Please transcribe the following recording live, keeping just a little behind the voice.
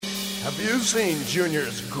Have you seen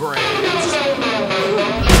Junior's grades? And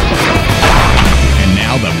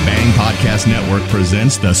now the Bang Podcast Network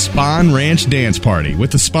presents the Spawn Ranch Dance Party with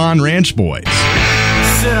the Spawn Ranch Boys.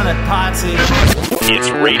 Sit on a party. It's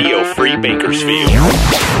Radio Free Bakersfield.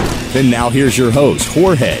 And now here's your host,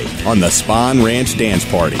 Jorge, on the Spawn Ranch Dance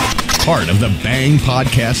Party, part of the Bang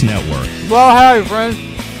Podcast Network. Well, howdy, friends.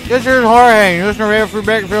 This is Jorge. You're listening to Radio Free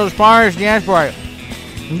Bakersfield, Spawn Ranch Dance Party.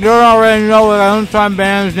 You don't already know we got unsigned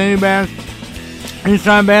bands, nitty bands,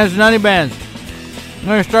 inside bands, and nutty bands. I'm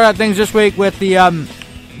going to start out things this week with the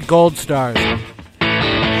Gold Stars.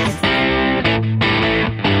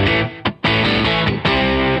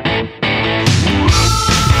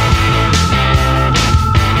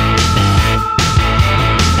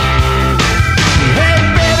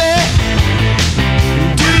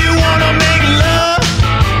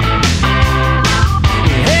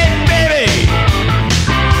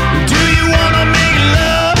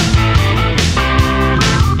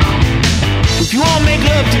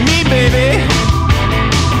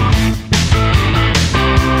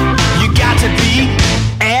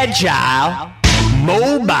 Agile,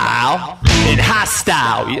 mobile, and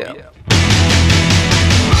hostile. Yeah.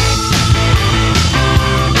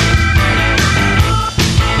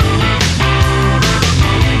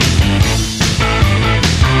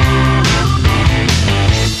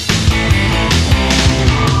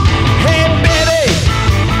 Hey baby,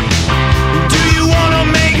 do you wanna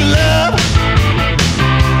make love?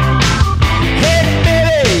 Hey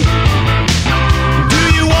baby, do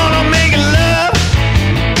you wanna make love?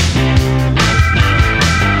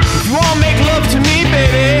 If you wanna make love to me,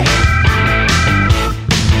 baby,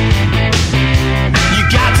 you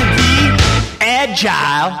got to be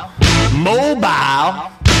agile,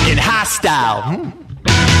 mobile, and hostile.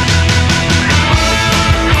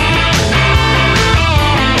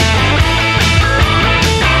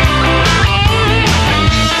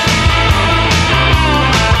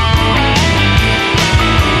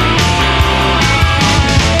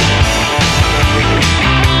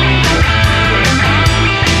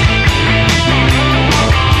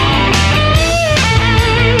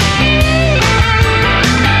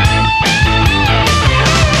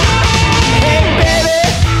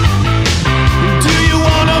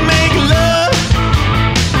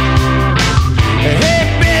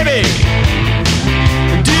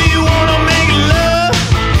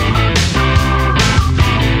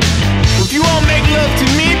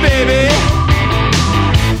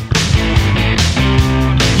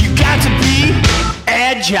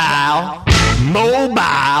 Agile,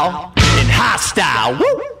 mobile, and hostile.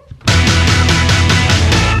 Woo!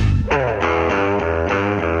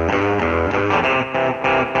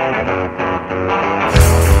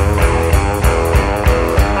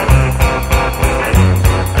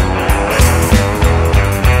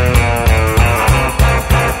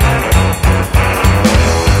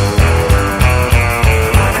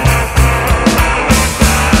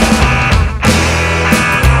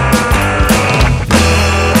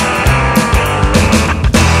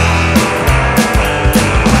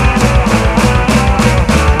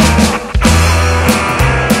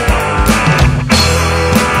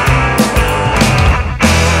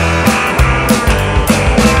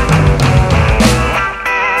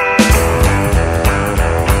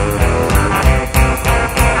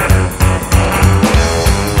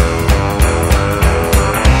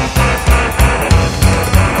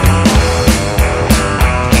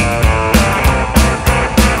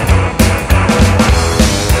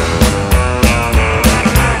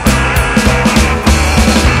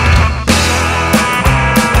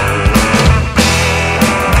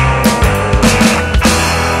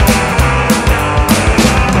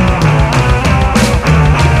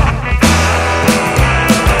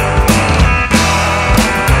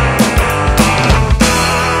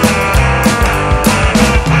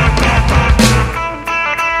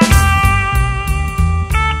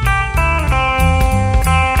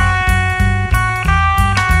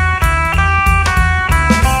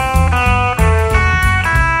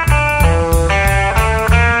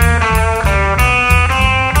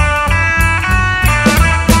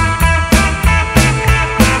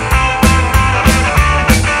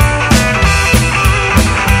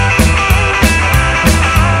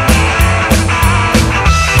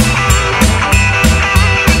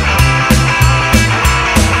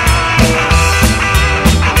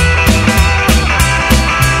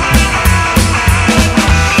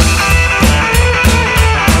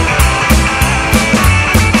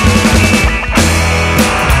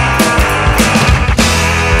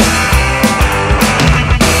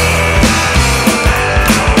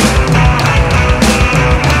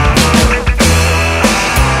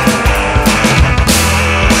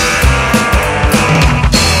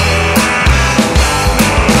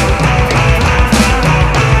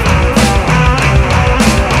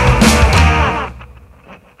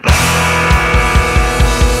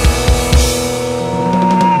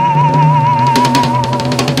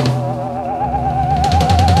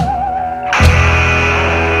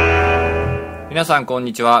 皆さんこん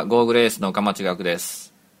にちは。ゴーグレースの岡町学で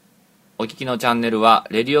す。お聞きのチャンネルは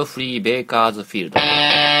レディオフリーベーカーズフィールド。昨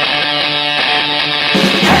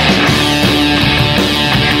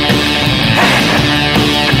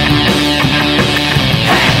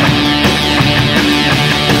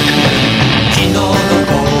日の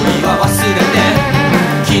氷は忘れて、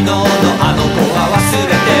昨日のあの子は忘れ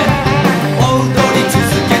て、踊り続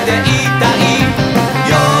けていたい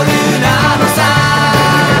夜なのさ。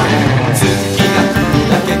月が来る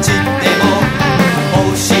だけ散っても、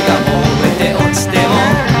星が燃えて落ちても、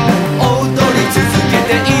踊り続け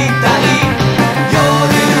ていたい夜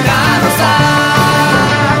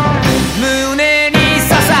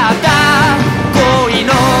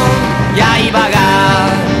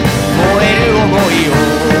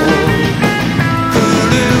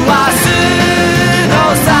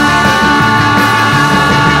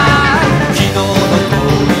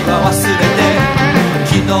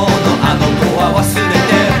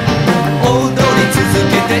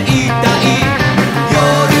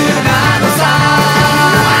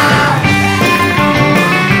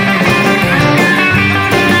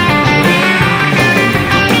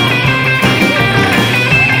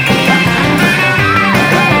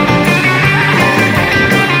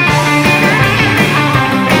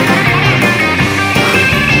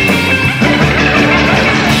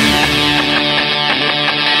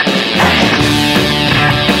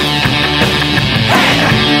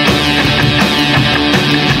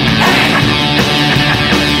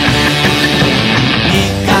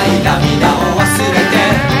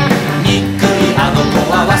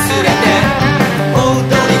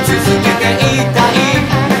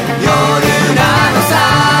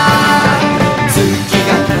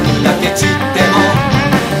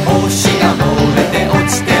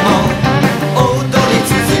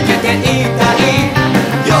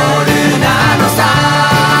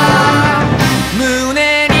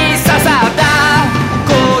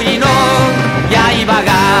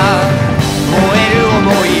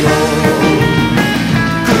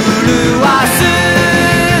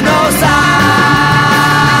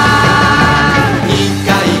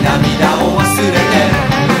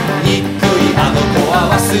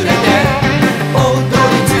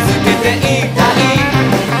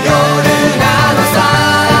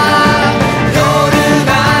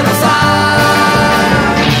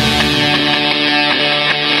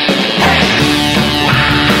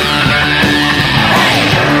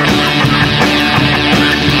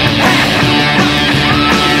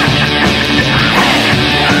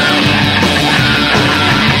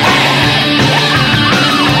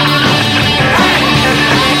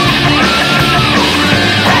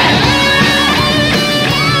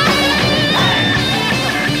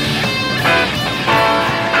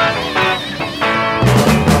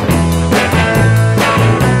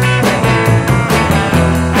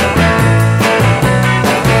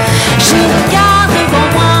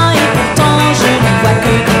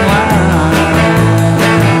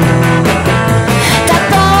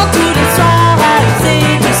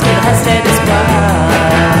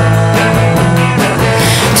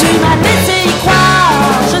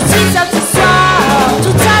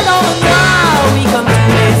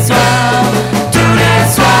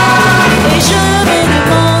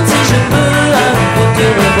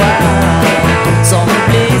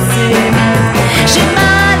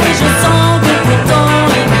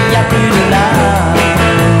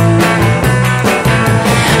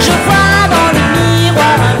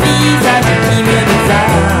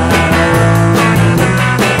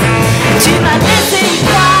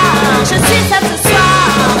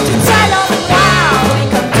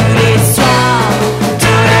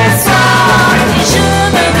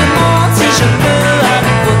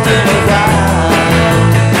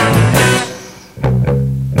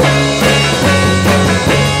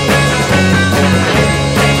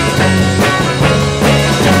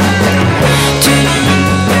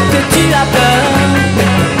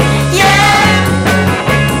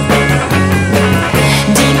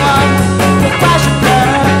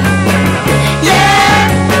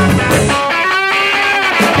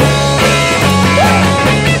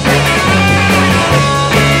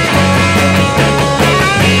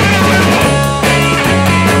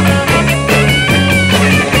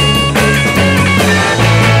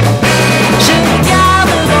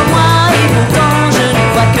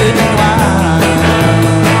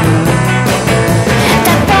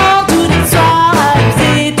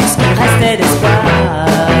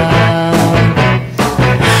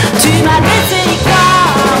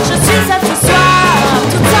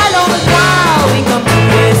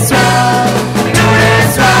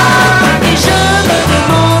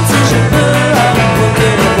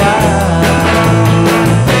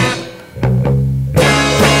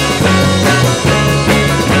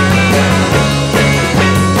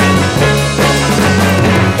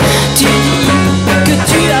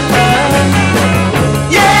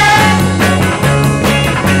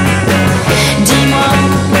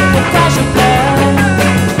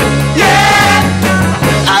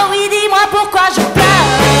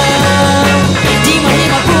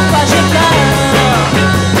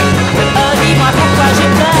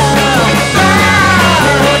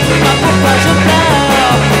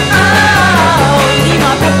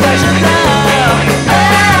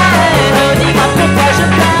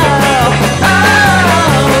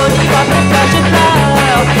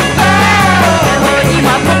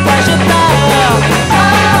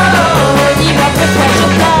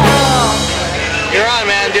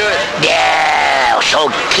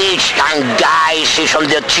beautiful kids and guys, it's on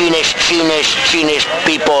the Chinese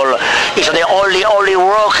people. It's on the only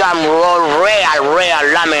rock and roll, real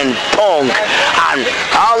lemon punk. And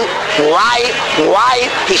why?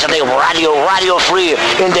 It's on the radio free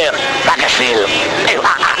in the Bakersfield.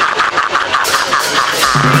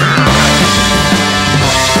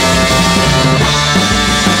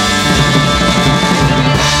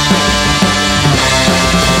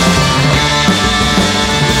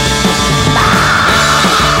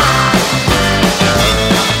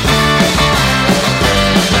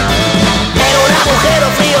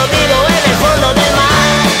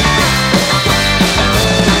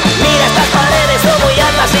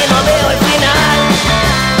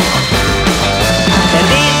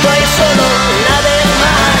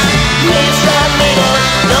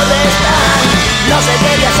 No sé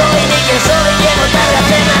qué día soy ni quién soy, llego tarde a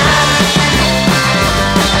cenar.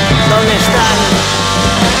 ¿Dónde están?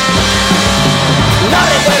 No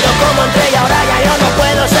recuerdo cómo entré y ahora ya yo no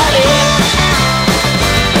puedo salir.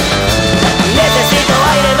 Necesito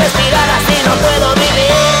aire, respirar, así no puedo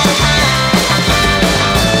vivir.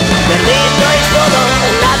 Perdido es todo,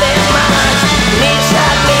 una vez más. Mis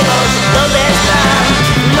amigos, ¿dónde están?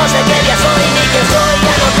 No sé qué día soy ni quién soy,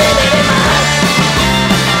 ya no te veré más.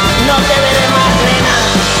 No te veré más, nena.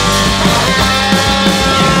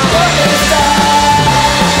 ¿Dónde estás?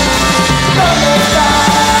 ¿Dónde estás?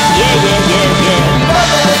 Yeah.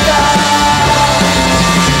 ¿Dónde estás?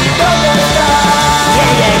 ¿Dónde estás?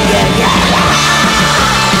 Yeah.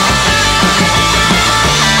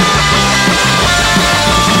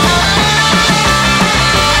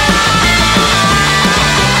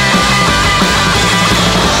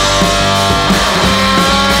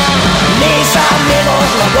 Mis amigos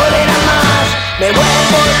no volverán más. Me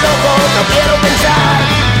vuelvo loco, no quiero pensar.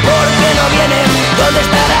 ¿Por qué no vienen? ¿Dónde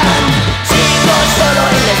estarán? Sigo solo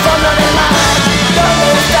en el fondo del mar. ¿Dónde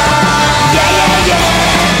están? Yeah.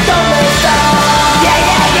 ¿Dónde están? Yeah.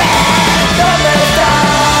 ¿Dónde están?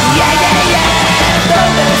 Yeah.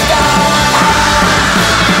 ¿Dónde están?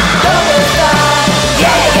 ¿Dónde están?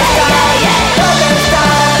 Yeah. ¿Dónde están?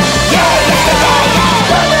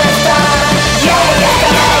 ¿Dónde están? Yeah. ¿Dónde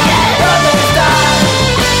están? ¿Dónde están?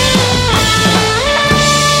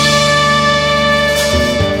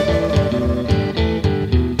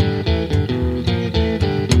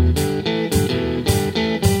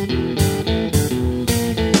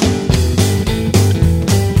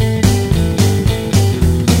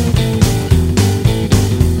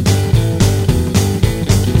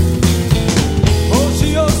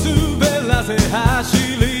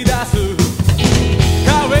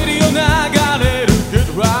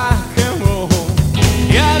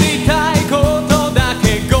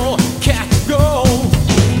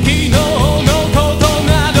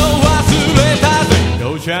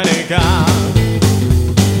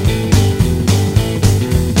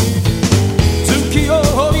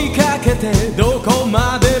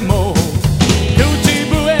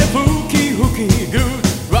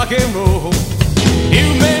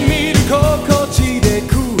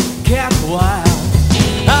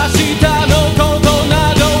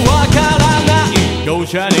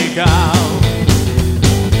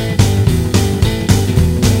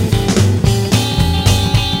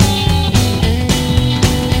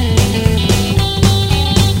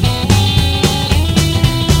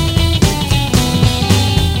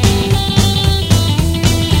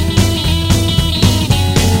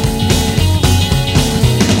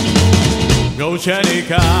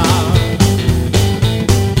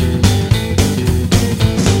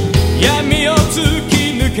闇を突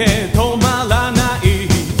き抜け止まらない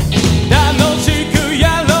楽しく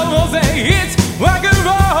やろうぜ It's rock and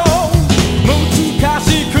roll 難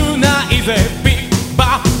しくないぜ Big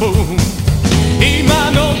Bang Boom 今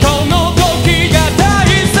のこの時が大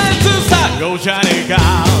切さ Go Shanika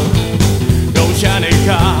Go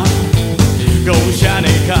Shanika Go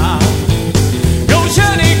Shanika Go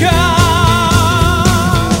Shanika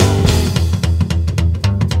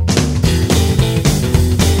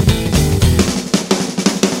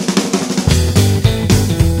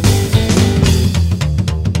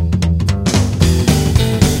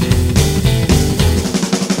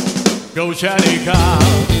Go Shanika,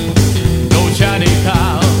 Go Shanika,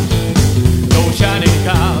 Go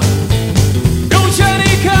Shanika, Go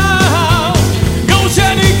Shanika, Go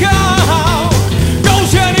Shanika, Go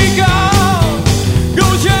Shanika, Go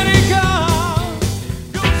Shanika,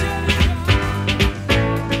 Go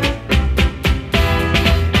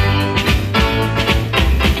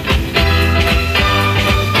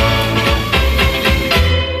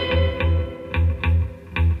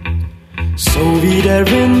So wie der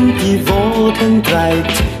Wind die Wolken treibt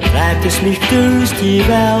treibt es mich durch die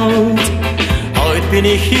Welt. Heute bin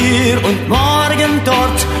ich hier und morgen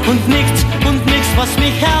dort und nichts, was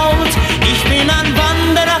mich hält. Ich bin ein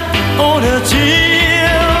Wanderer ohne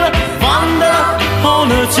Ziel, Wanderer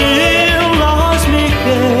ohne Ziel. Lass mich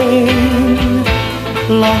gehen,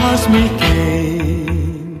 lass mich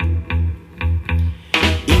gehen.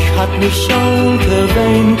 Ich hab mich schon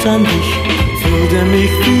gewöhnt an dich, fühlte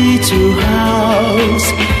mich wie zu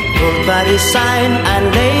Haus. Wollt bei dir sein ein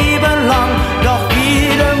Leben lang, doch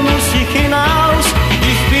wieder muss ich hinaus.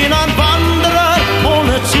 Ich bin ein Wanderer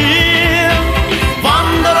ohne Ziel,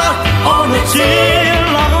 Wanderer ohne Ziel.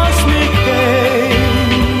 Lass mich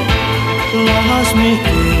gehen, lass mich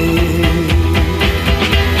gehen.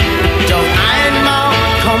 Doch einmal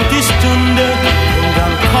kommt die Stunde und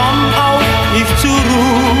dann komm auch ich zur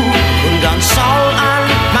Ruhe. Und dann soll an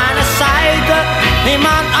meiner Seite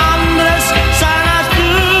niemand anderes sein als du.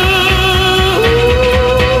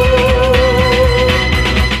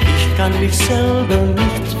 Ich kann mich selber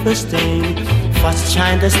nicht verstehen, fast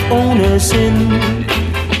scheint es ohne Sinn.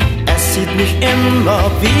 Es zieht mich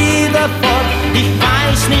immer wieder fort, ich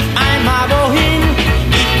weiß nicht einmal wohin.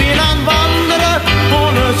 Ich bin ein Wanderer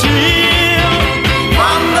ohne Ziel,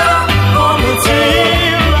 Wanderer ohne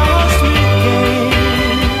Ziel. Lass mich gehen,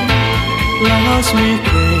 lass mich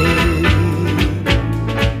gehen.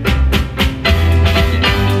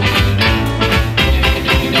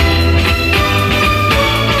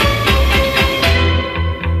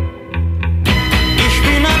 Ich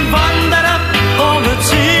bin ein Wanderer ohne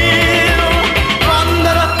Ziel,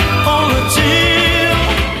 Wanderer ohne Ziel,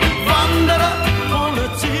 Wanderer ohne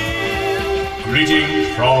Ziel. Greetings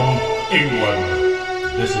from England.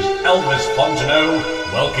 This is Elvis Fontenot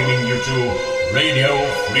welcoming you to Radio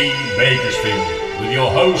Free Bakersfield with your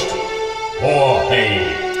host,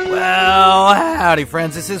 Jorge. Well, howdy,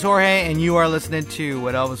 friends. This is Jorge, and you are listening to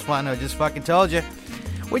what Elvis Fontenot just fucking told you.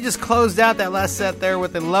 We just closed out that last set there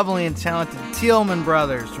with the lovely and talented Tielman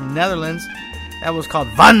Brothers from Netherlands. That was called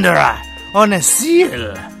Wanderer ohne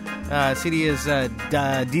Ziel. CD is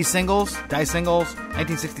Die Singles,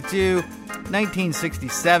 1962,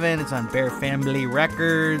 1967. It's on Bear Family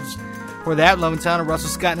Records. For that, Love and Sound of Russell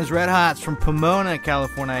Scott and his Red Hots from Pomona,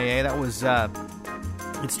 California. That was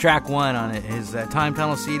it's track one on it. His Time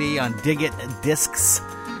Tunnel CD on Dig It Discs.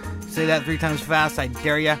 Say that 3 times fast, I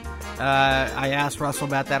dare ya. I asked Russell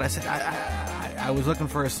about that. I said I was looking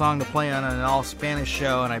for a song to play on an all Spanish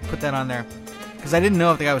show, and I put that on there because I didn't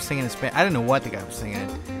know if the guy was singing in Spanish. I didn't know what the guy was singing.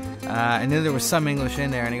 And then there was some English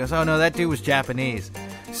in there, and he goes, "Oh no, that dude was Japanese."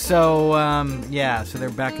 So so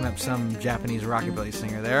they're backing up some Japanese rockabilly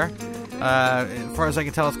singer there. As far as I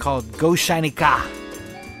can tell, it's called Go Shiny Car.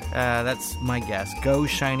 That's my guess. Go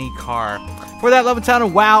Shiny Car. For that, Love and Sound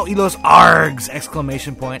of Wow y los Args!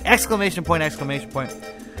 Exclamation point. Exclamation point, exclamation point.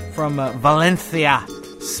 From Valencia,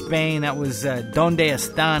 Spain. That was Donde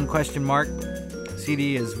Están? Question mark.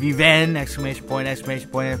 CD is Viven! Exclamation point, exclamation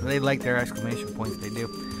point. They like their exclamation points, they do.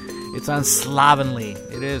 It's on Slovenly.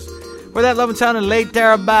 It is. For that, Love and Sound of Le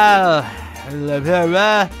Terrible.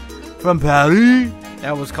 From Paris.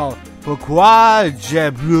 That was called Pourquoi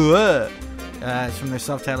je pleure. It's from their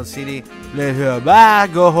self-titled CD. Le Terrible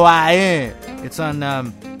Gohayen. It's on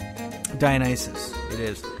Dionysus. It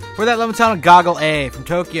is. For that, Love and Sound of Goggle A from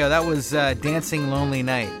Tokyo. That was Dancing Lonely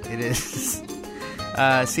Night. It is.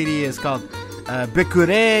 CD is called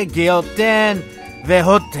Bikure Geoten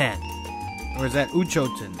Vehoten. Or is that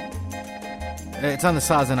Uchoten? It's on the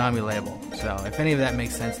Sazanami label. So if any of that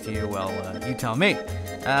makes sense to you, well, you tell me.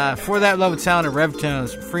 For that, Love and Sound of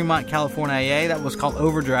Revtones from Fremont, California. That was called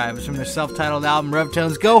Overdrive. It's from their self-titled album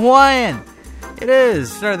Revtones Go Hawaiian. It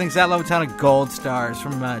is. Started things out, Love and Sound of Gold Stars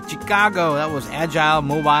from Chicago. That was Agile,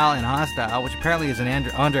 Mobile, and Hostile, which apparently is an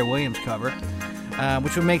Andre Williams cover.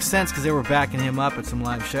 Which would make sense because they were backing him up at some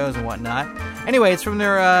live shows and whatnot. Anyway, it's from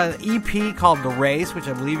their EP called The Race, which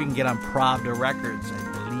I believe you can get on Pravda Records, I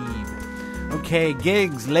believe. Okay,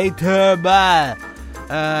 gigs later. Bye.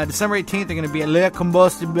 December 18th, they're going to be at Le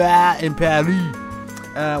Combustible in Paris.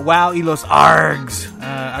 Wow y los Args.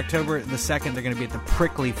 October the 2nd, they're going to be at the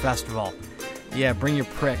Prickly Festival. Yeah, bring your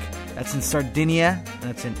prick. That's in Sardinia.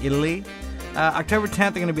 That's in Italy. October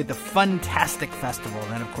 10th, they're going to be at the Funtastic Festival.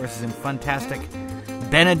 That, of course, is in Funtastic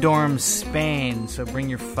Benidorm, Spain. So bring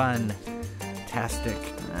your fun-tastic.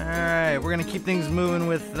 All right, we're going to keep things moving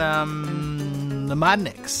with the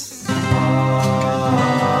Modniks.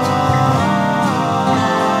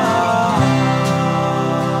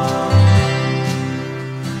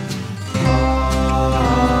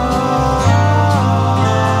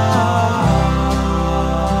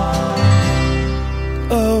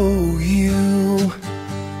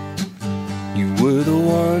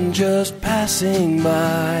 just passing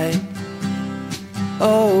by.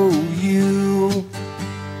 Oh, you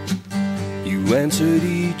answered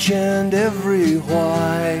each and every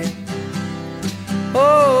why.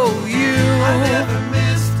 Oh, you, I never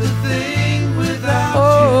missed a thing without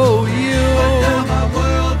oh, you. But now my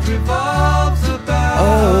world revolves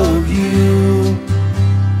about you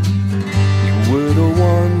were the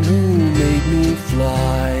one who made me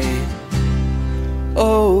fly.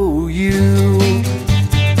 Oh, you,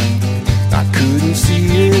 I couldn't see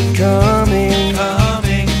it coming.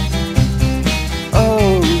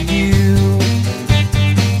 Oh, you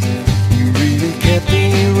really kept me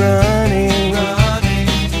running.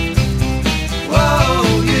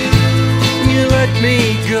 Whoa, You let me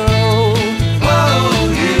go.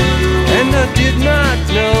 whoa, And I did not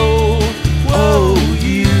know. Oh,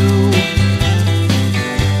 you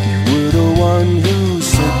were the one who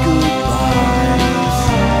said goodbye.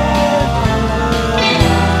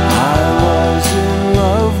 I was in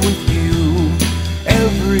love with you.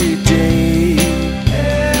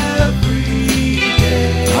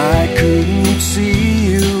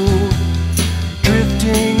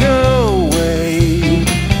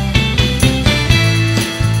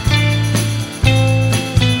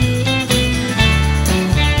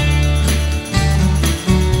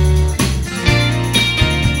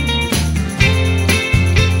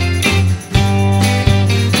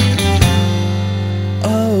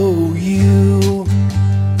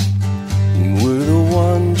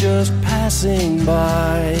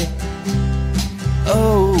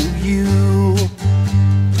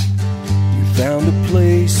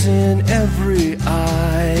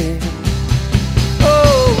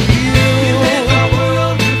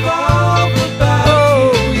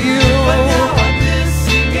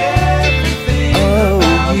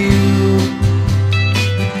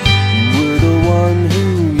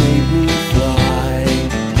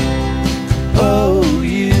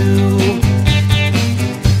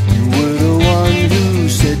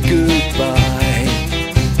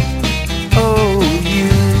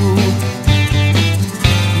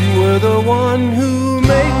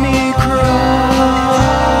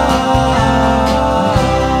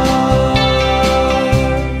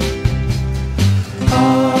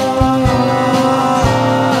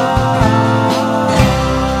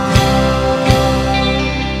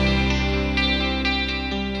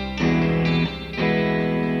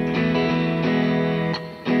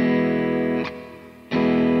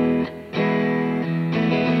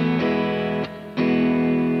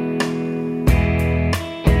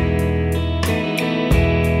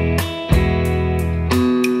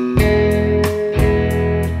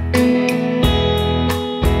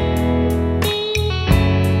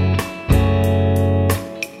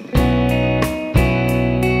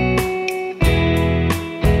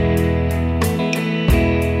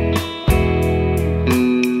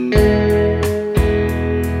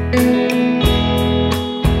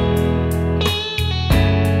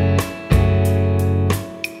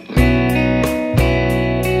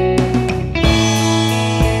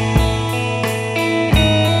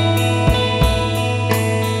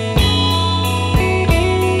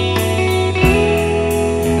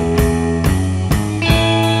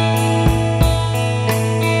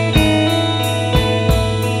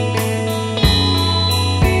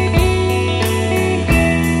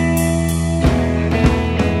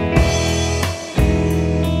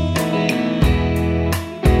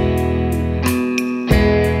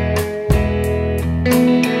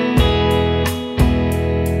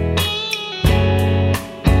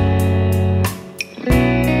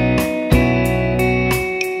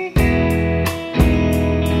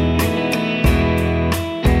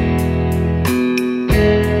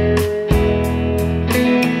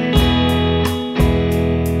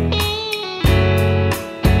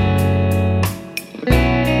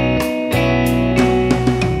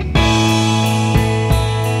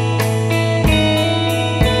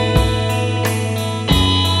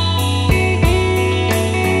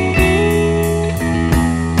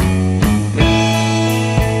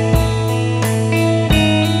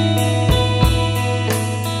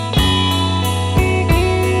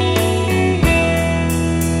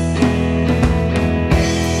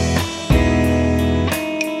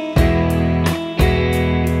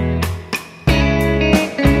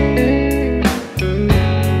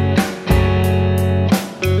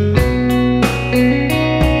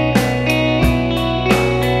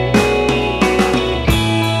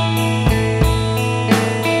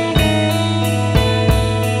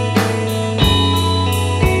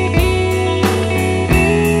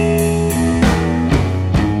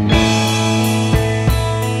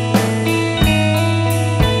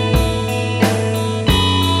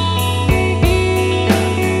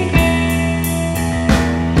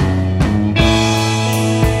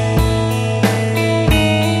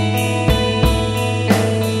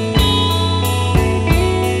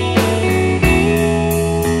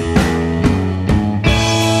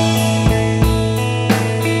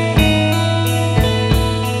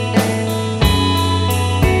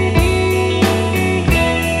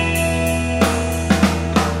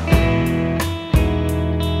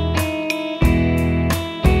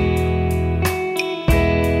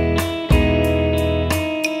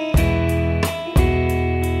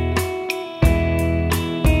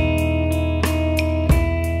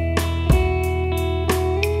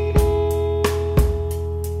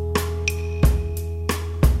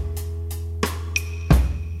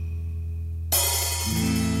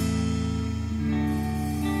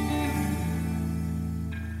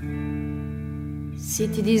 Si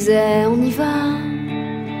tu disais on y va,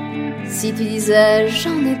 si tu disais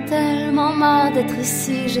j'en ai tellement marre d'être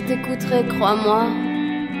ici, je t'écouterai, crois-moi.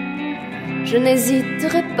 Je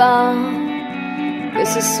n'hésiterai pas, que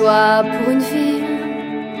ce soit pour une ville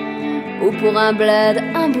ou pour un bled,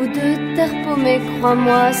 un bout de terre paumée,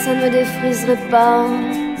 crois-moi, ça ne me défriserait pas.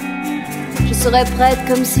 Je serais prête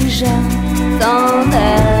comme si j'attendais.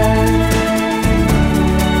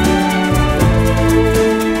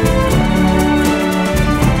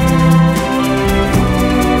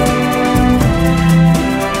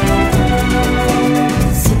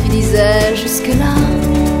 Si tu disais jusque-là,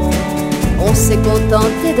 on s'est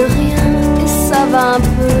contenté de rien et ça va un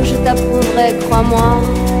peu, je t'approuverai, crois-moi.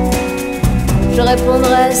 Je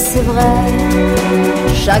répondrai, c'est vrai,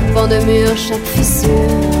 chaque pan de mur, chaque fissure.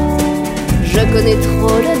 Je connais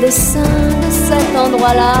trop le dessin de cet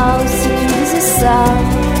endroit-là. Si tu disais ça,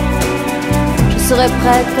 je serais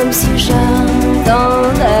prête comme si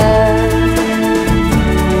j'attendais.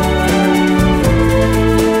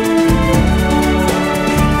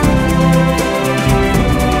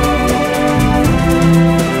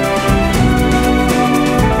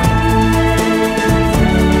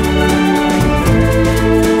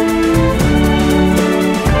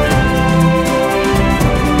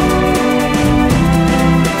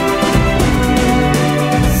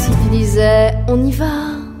 On y va.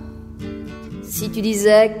 Si tu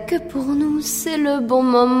disais que pour nous c'est le bon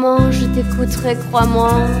moment, je t'écouterai,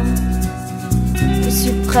 crois-moi. Je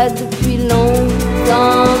suis prête depuis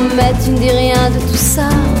longtemps, mais tu ne dis rien de tout ça.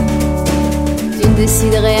 Tu ne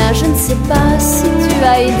décides rien, je ne sais pas si tu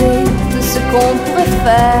as idée de ce qu'on pourrait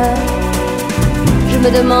faire. Je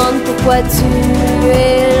me demande pourquoi tu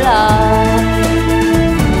es là.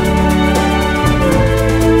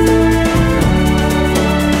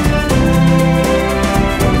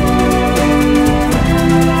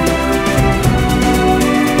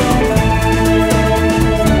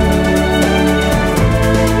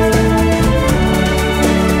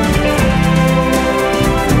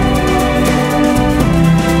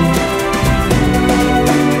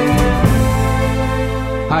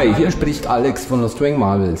 Hi, hier spricht Alex von der String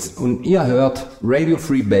Marvels und ihr hört Radio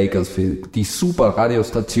Free Bakersfield, die super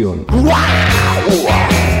Radiostation. Wow!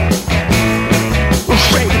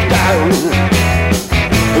 Shake down,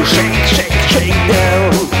 shake, shake, shake down.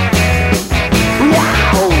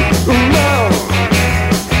 Wow, no,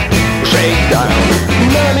 shake down.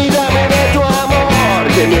 Mami, dame de tu amor,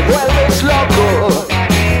 que me vuelves loco.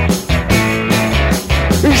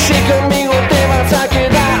 Si conmigo te vas a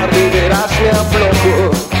quedar, y verás me aflojo.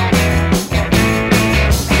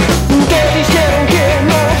 Te dijeron que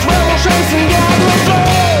nos vamos a enseñar los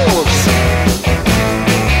dos.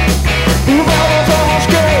 Vamos, vamos,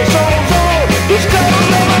 que somos dos, esclavos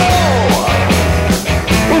de amor.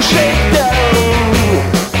 Shake down,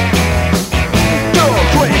 don't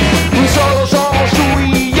wait, solo somos tú y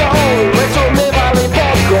yo, eso me vale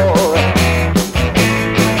poco.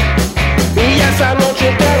 Y esa noche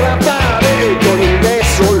te raptaré con un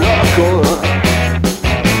beso loco.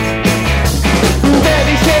 Te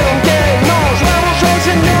dijeron que nos vamos a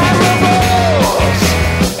enseñar los dos.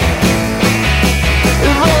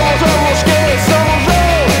 Vamos, vamos, que somos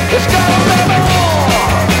dos, esclavos de amor.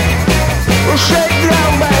 Shake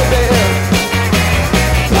down, baby.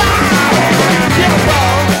 Wow,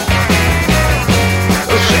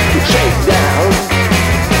 shake, shake down.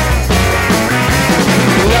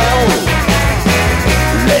 Now,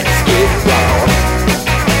 let's get down.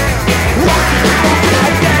 Wow,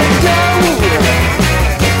 get down.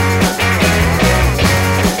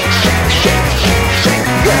 Shake, shake, shake, shake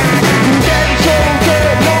down. Te dijeron que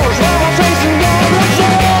nos vamos a enseñar los dos.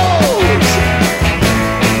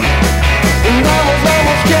 Vamos,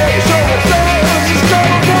 vamos, que somos dos, esclavos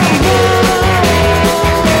de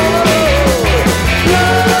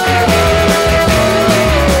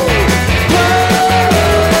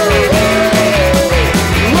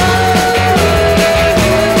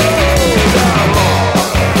amor.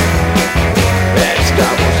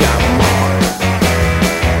 Esclavos de amor.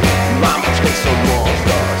 Vamos, que somos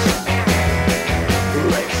dos,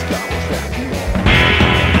 esclavos de amor.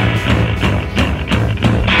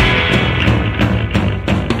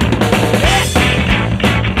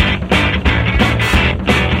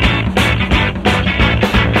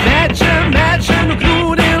 Mädchen, Mädchen, du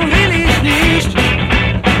Knudel will ich nicht.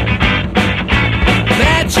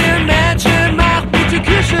 Mädchen, Mädchen, mach bitte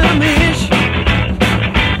küsse mich.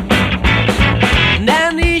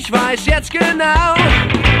 Denn ich weiß jetzt genau,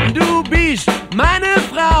 du bist meine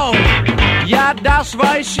Frau. Ja, das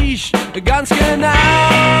weiß ich ganz genau.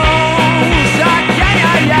 Sag ja,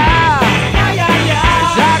 ja, ja.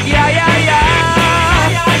 Sag ja, ja, ja.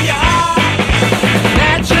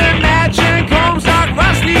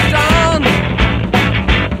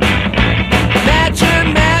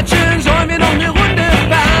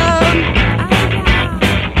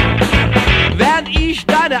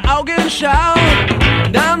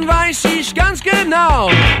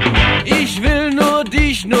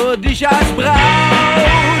 nur dich als Braut.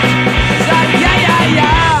 Sag ja, ja,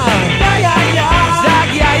 ja. Ja, ja, ja. Sag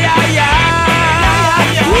ja, ja, ja. Ja, ja,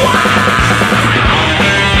 ja.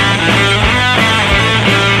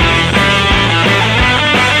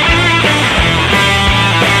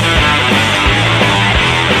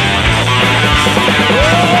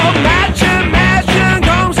 Oh, Mädchen, Mädchen,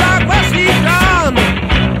 komm, sag, was liegt an.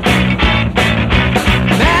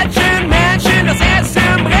 Mädchen, Mädchen, das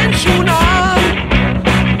Essen brennt schon an.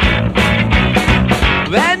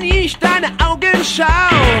 Wenn ich deine Augen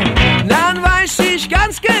schau, dann weiß ich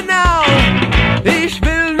ganz genau, ich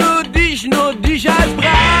will nur dich als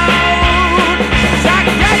Braut. Sag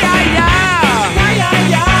ja, ja, ja. Ja, ja,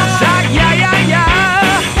 ja. Sag ja, ja, ja.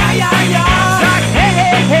 Ja, ja, ja. Sag hey,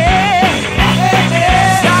 hey, hey. Hey, hey.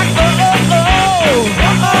 Sag oh, oh, oh.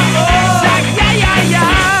 Oh, oh, oh. Sag ja, ja, ja.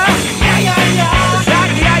 Ja, ja, ja.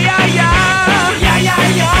 Sag ja, ja, ja. Ja, ja,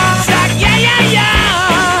 ja. Sag ja, ja, ja.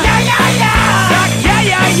 Ja, ja, ja. Sag ja,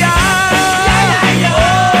 ja, ja. Ja, ja, ja.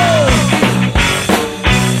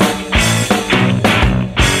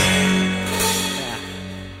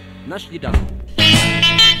 Нашли да.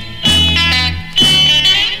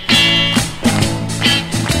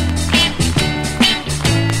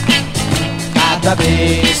 Cada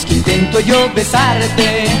vez que intento yo besarte,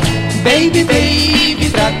 baby, baby,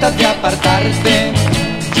 trata de apartarte.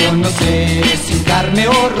 Yo no sé si hincarme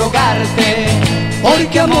o rogarte,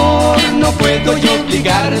 porque amor no puedo yo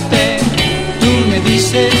obligarte. Tú me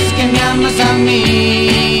dices que me amas a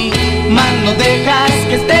mí, mas no dejas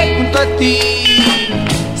que esté junto a ti.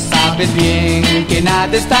 Sabes bien que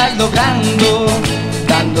nada estás logrando,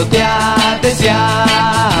 dándote a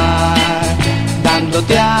desear,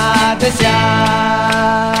 dándote a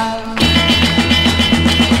desear.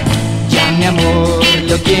 Ya mi amor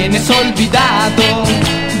lo tienes olvidado,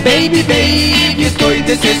 baby, baby, estoy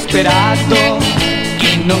desesperado.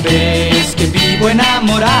 Y no ves que vivo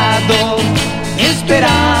enamorado,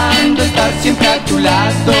 esperando estar siempre a tu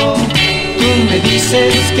lado. Tú me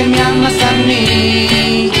dices que me amas a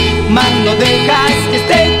mí, mas no dejas que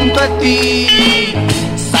esté junto a ti.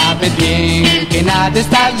 Sabes bien que nada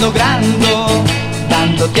estás logrando,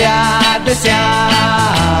 dándote a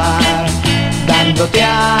desear, dándote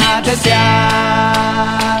a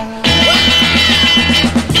desear.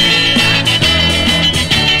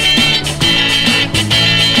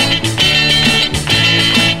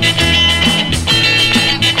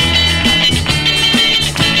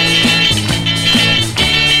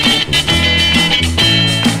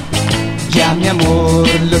 Ya mi amor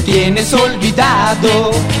lo tienes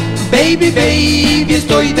olvidado, baby, baby,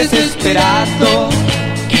 estoy desesperado.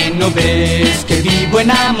 Que no ves que vivo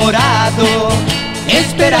enamorado,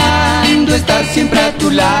 esperando estar siempre a tu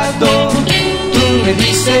lado. Tú me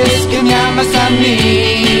dices que me amas a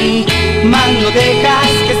mí, mas no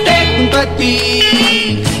dejas que esté junto a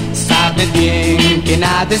ti. Sabes bien que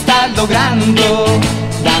nada estás logrando,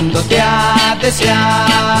 dándote a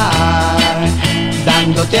desear,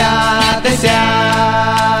 dándote a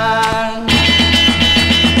desear.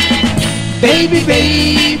 Baby,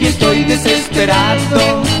 baby, estoy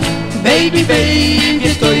desesperado. Baby, baby,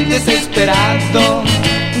 estoy desesperado.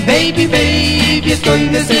 Baby, baby, estoy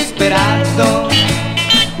desesperado.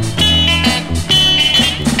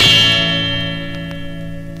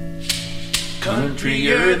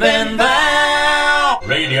 Countryer than thou.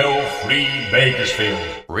 Radio Free Bakersfield.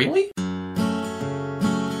 Really?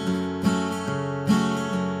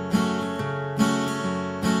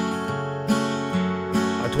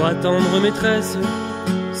 À toi, tendre maîtresse,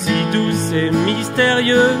 si douce et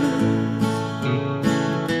mystérieuse,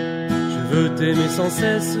 je veux t'aimer sans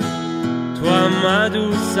cesse, toi ma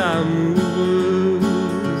douce amoureuse.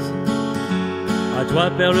 À toi,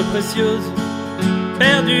 perle précieuse,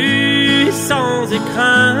 perdue sans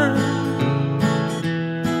écrin,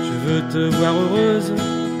 je veux te voir heureuse,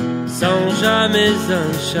 sans jamais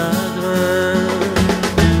un chagrin.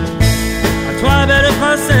 À toi, belle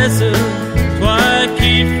princesse, toi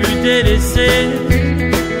qui fus délaissée,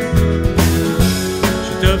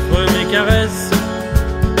 je t'offre mes caresses,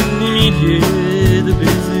 des milliers de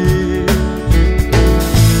baisers.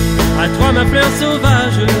 À toi, ma fleur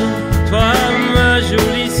sauvage, toi ma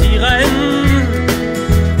jolie sirène,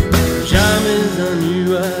 jamais un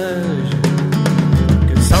nuage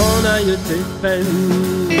que s'en aillent tes peines.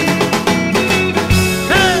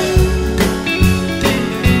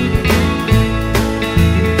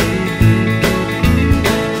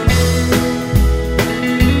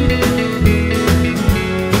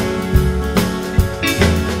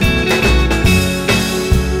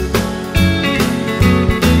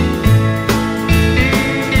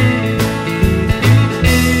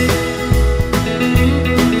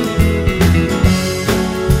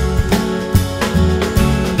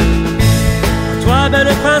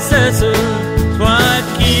 princesse, toi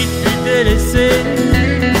qui fus délaissée.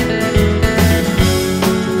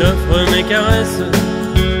 Je t'offre mes caresses,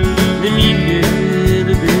 des milliers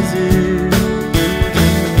de baisers.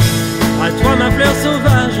 À toi ma fleur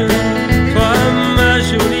sauvage, toi ma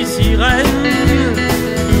jolie sirène.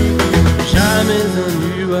 Jamais un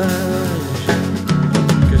nuage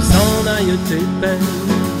que s'en aillent tes peines.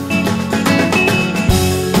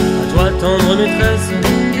 À toi tendre maîtresse,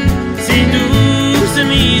 si douce et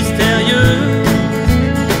mystérieuse,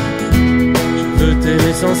 je veux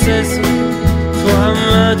t'aimer sans cesse, toi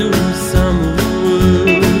ma douce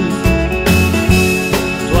amoureuse.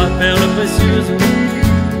 Toi perle précieuse,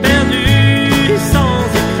 perdue sans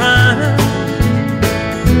écrin,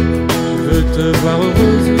 je veux te voir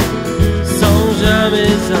heureuse, sans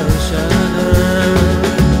jamais un chagrin.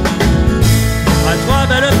 À toi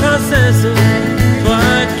belle princesse, toi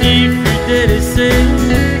qui fus délaissée,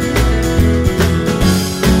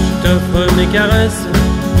 je t'offre mes caresses,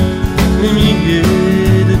 mes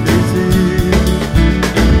milliers de baisers.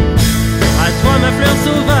 À toi ma fleur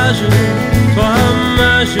sauvage, toi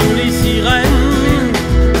ma jolie sirène.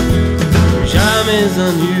 Jamais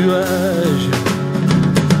un nuage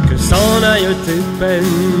que s'en aillent tes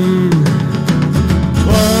peines.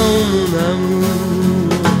 Toi mon amour,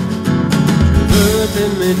 je veux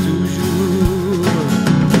t'aimer toujours.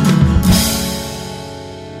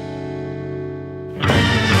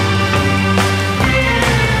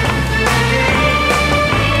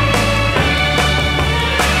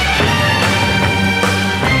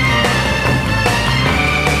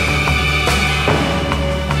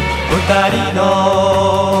二人の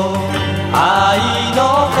愛の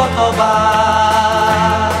言葉、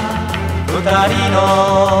二人の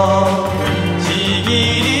ちぎ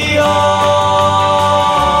りを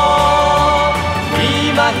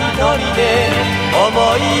今一人で思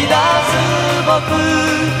い出す僕、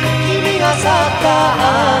君が去ったあ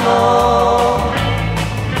の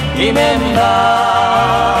リメンバ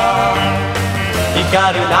ー、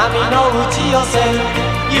光る波の打ち寄せる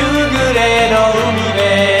夕暮れの海で、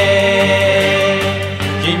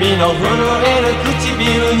君の震える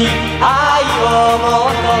唇に愛を求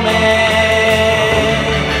め、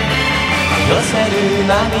寄せる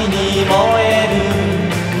波に燃える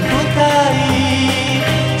二人、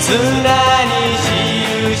砂に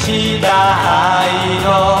記した愛の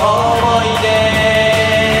思い出。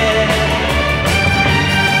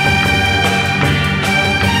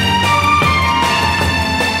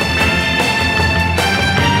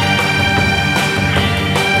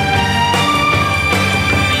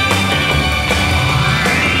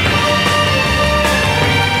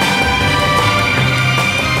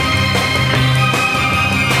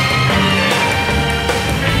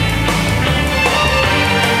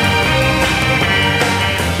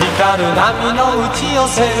光る波の打ち寄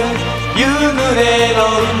せる夕暮れの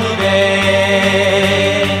海で、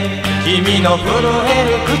君の震える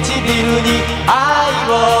唇に愛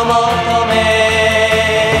を求め、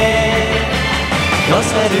寄せ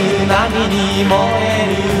る波に燃え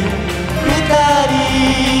る二人、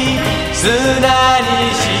砂に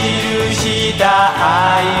記した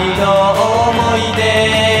愛の思い出。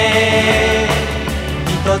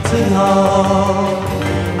一つの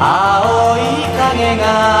青い影が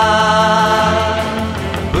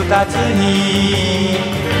二つに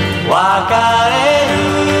分かれる、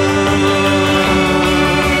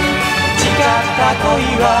誓った恋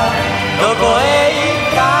はどこへ行っ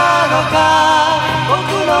たのか、僕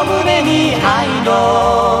の胸に愛の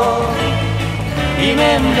リメ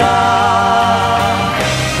ンバ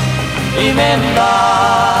ー、リメンバー。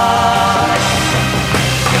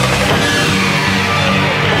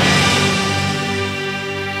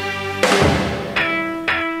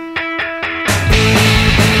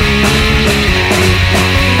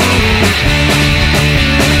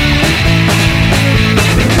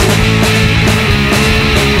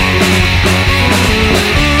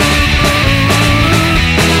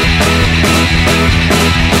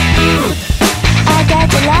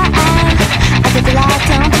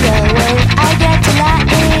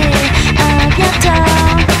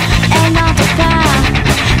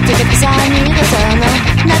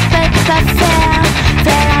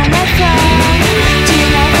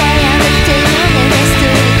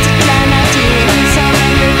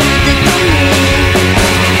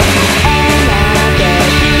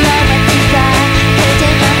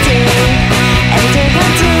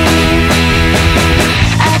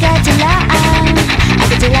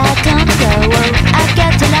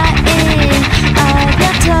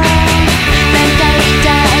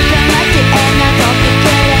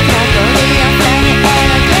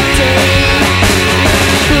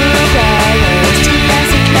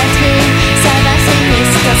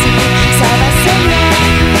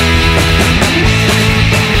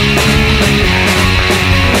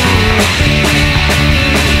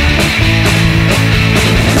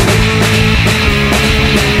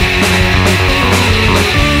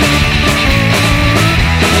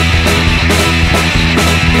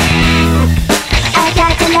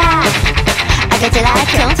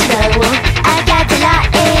là-haut. Agathe est là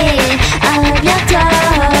et bientôt,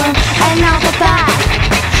 elle n'en peut pas.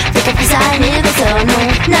 De quelques anniversaires, non,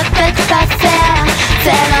 ne peux-tu pas faire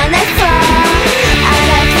un effort?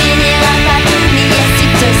 Elle finira par t'oublier si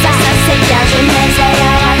que ça c'est bien, je mais elle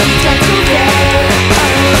aura vite te trouver. Oh,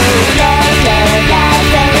 lève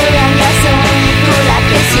un garçon pour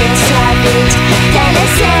l'apprécier, sois vite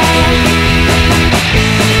délaissé.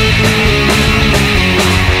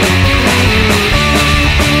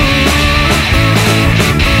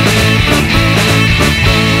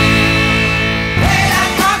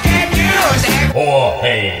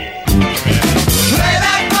 Jorge. Play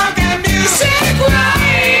that funky music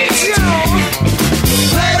right, yo.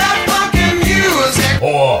 Play that funky music.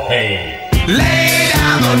 Jorge. Lay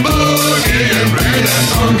down the boogie and play that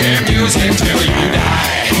funky music till you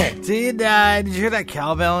die. Till you die. Did you hear that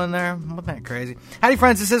cowbell in there? Wasn't that crazy? Howdy,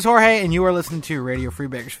 friends. This is Jorge, and you are listening to Radio Free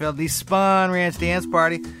Bakersfield, the Spun Ranch Dance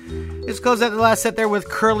Party. Just closed out the last set there with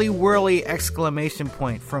Curly Whirly exclamation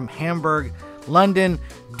point from Hamburg, London,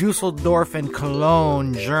 Dusseldorf, and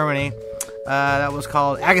Cologne, Germany. That was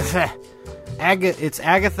called Agatha. It's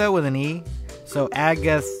Agatha with an E. So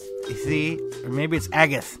Agath, or maybe it's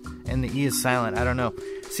Agath, and the E is silent. I don't know.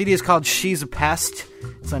 CD is called She's a Pest.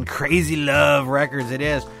 It's on Crazy Love Records. It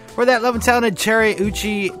is. For that, love and talented Cherry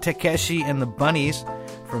Uchi Takeshi and the Bunnies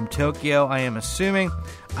from Tokyo, I am assuming.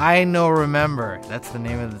 I Know Remember. That's the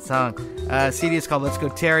name of the song. CD is called Let's Go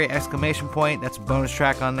Terry! Exclamation point. That's a bonus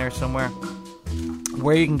track on there somewhere.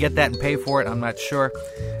 Where you can get that and pay for it, I'm not sure.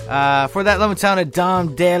 For that, love and talented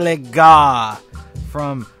Dom Delega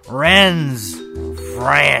from Rennes,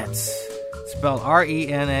 France. Spelled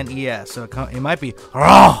R-E-N-N-E-S. So it might be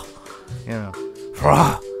raw, you know,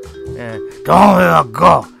 raw.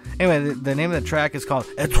 Delega. Anyway, the name of the track is called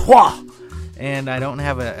Et Toi, and I don't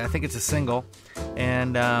have I think it's a single.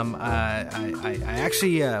 And I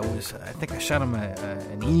actually I think I shot him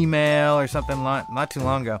an email or something not too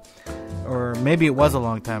long ago, or maybe it was a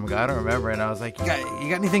long time ago. I don't remember. And I was like, you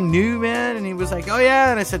got anything new, man? And he was like, oh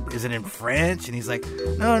yeah. And I said, is it in French? And he's like,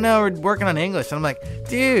 no, we're working on English. And I'm like,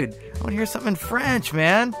 dude, I want to hear something in French,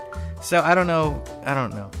 man. So I don't know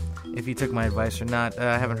if he took my advice or not.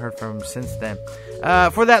 I haven't heard from him since then.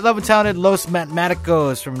 For that, love and talented Los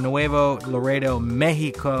Matematicos from Nuevo Laredo,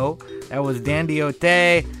 Mexico. That was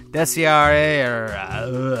Dandiote, Desiare,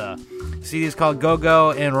 CD is called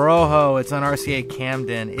Go-Go and Rojo. It's on RCA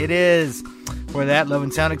Camden. It is. For that, love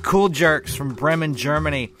and talented Cool Jerks from Bremen,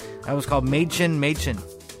 Germany. That was called Mädchen.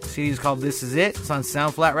 CD is called This Is It. It's on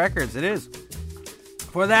Sound Flat Records. It is.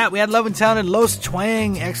 For that, we had love and talented Los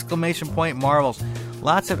Twang! Exclamation point Marvels.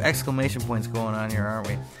 Lots of exclamation points going on here, aren't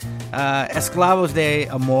we? Esclavos de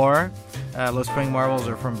Amor. Los Twang Marvels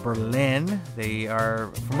are from Berlin. They are,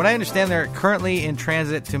 from what I understand, they're currently in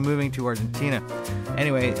transit to moving to Argentina.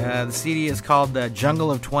 Anyway, the CD is called Jungle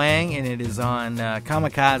of Twang, and it is on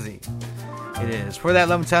Kamikaze. It is. For that,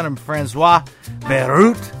 love and talented Francois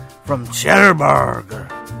Beirut from Cherbourg.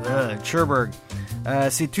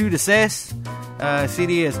 Si tu desees.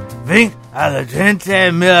 CD is Vink a la gente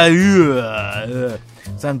milieu.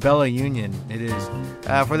 It's on Bella Union. It is.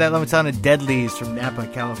 For that, love and talented Deadlies from Napa,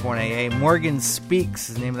 California. Morgan Speaks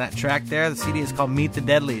is the name of that track there. The CD is called Meet the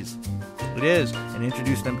Deadlies. It is. And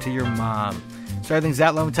introduce them to your mom. Starting things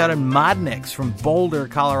out, love and talented Modniks from Boulder,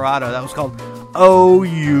 Colorado. That was called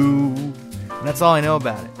OU. And that's all I know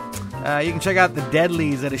about it. You can check out the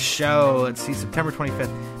Deadlies at a show. Let's see, September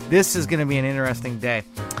 25th. This is going to be an interesting day.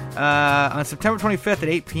 On September 25th at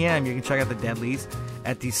 8 p.m., you can check out the Deadlies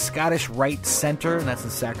at the Scottish Rite Center, and that's in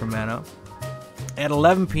Sacramento. At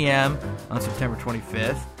 11 p.m. on September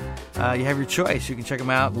 25th, you have your choice. You can check them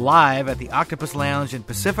out live at the Octopus Lounge in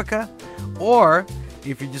Pacifica, or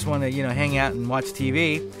if you just want to, hang out and watch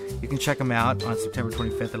TV, you can check them out on September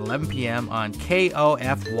 25th at 11 p.m. on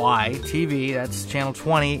KOFY TV. That's Channel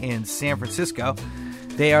 20 in San Francisco.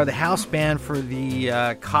 They are the house band for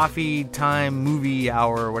the Coffee Time Movie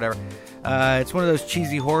Hour or whatever. It's one of those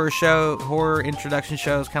cheesy horror introduction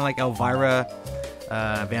shows, kind of like Elvira,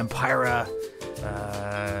 Vampira,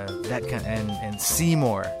 that kind, and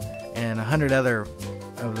Seymour, and 100 other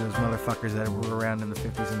of those motherfuckers that were around in the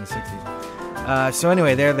 50s and the 60s. So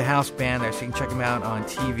anyway, they're the house band there, so you can check them out on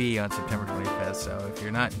TV on September 25th. So if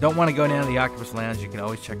you don't want to go down to the Octopus Lounge, you can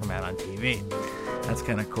always check them out on TV. That's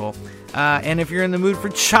kind of cool. And if you're in the mood for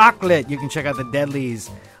chocolate, you can check out the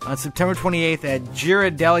Deadlies on September 28th at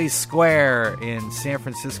Ghirardelli Square in San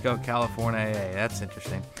Francisco, California. Hey, that's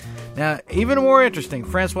interesting. Now, even more interesting,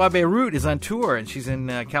 Francois Beirut is on tour, and she's in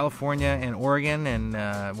California and Oregon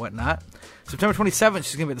and whatnot. September 27th,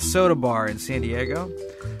 she's going to be at the Soda Bar in San Diego.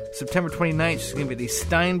 September 29th, she's going to be at the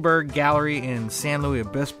Steinberg Gallery in San Luis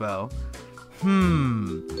Obispo.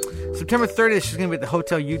 September 30th, she's going to be at the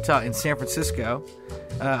Hotel Utah in San Francisco.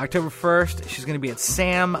 October 1st, she's going to be at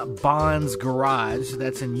Sam Bond's Garage.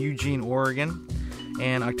 That's in Eugene, Oregon.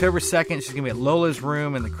 And October 2nd, she's going to be at Lola's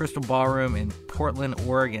Room in the Crystal Ballroom in Portland,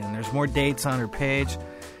 Oregon. And there's more dates on her page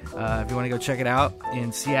if you want to go check it out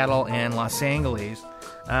in Seattle and Los Angeles.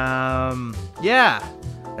 Yeah,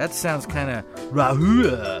 that sounds kind of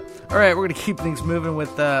rahua. All right, we're going to keep things moving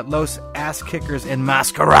with Los Ass Kickers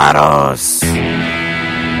Enmascarados.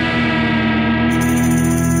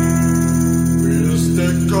 Where's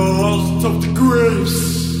the ghost of the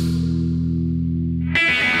grace?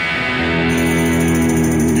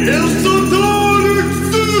 It's the dark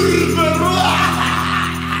silver.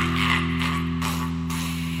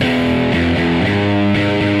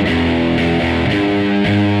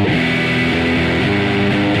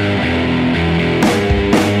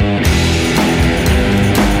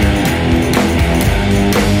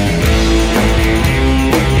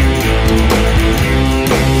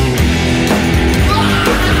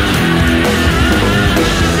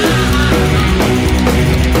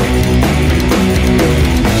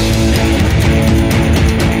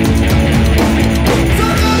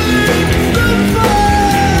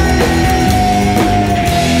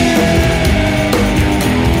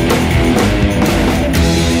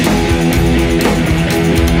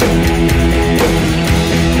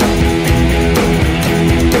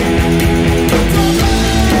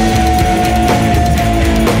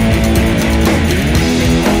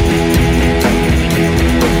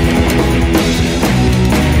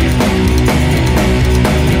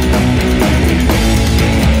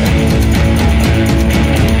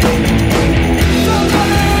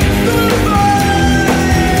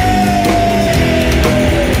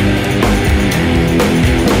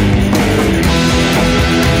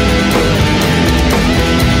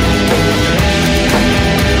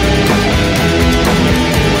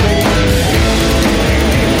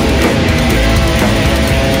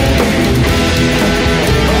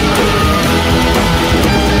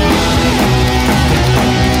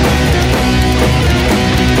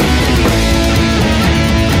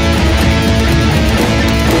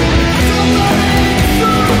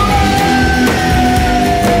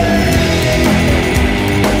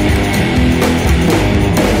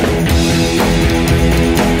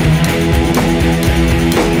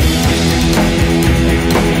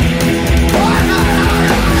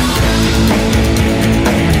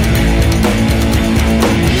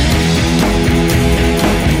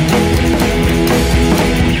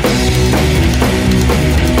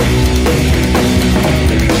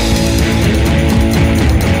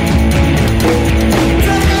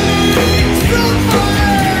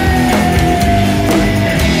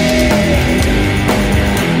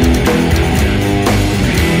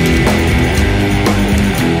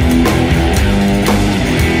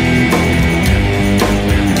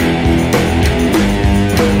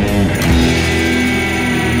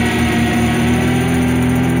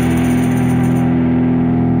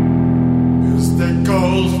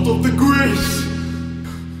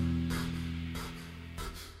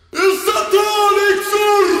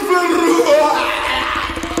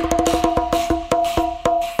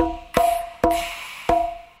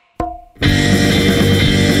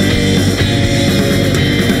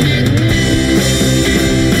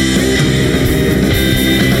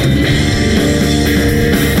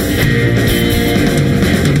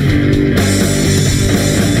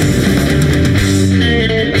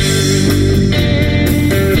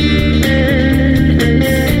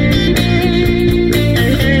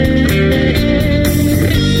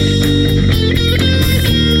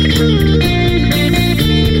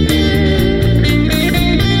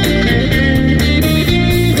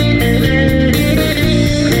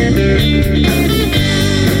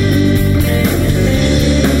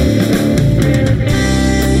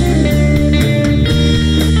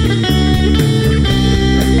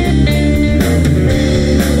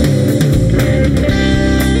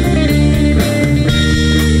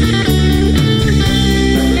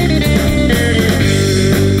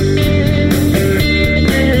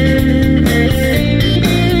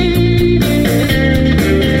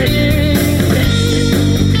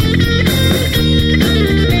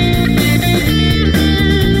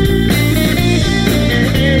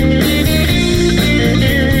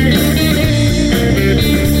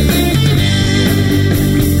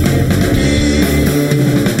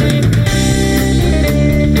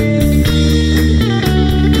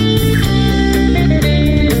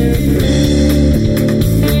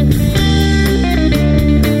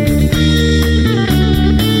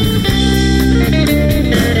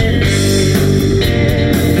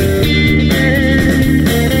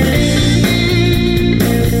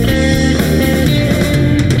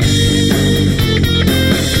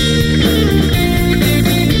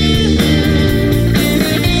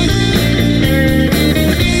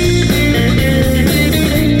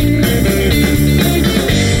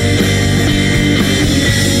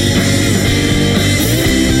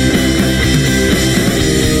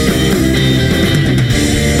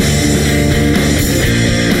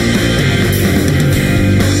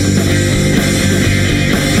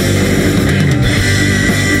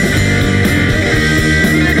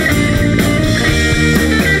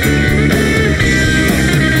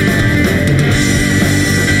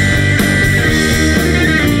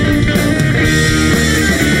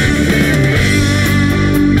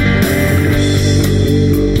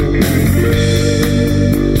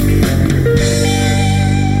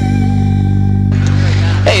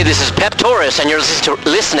 Peptoris, and you're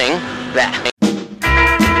listening that.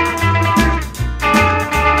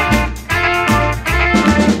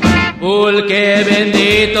 Pulque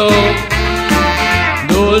bendito,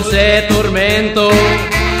 dulce tormento,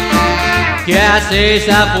 ¿qué haces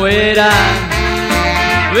afuera?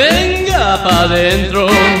 Venga pa' dentro,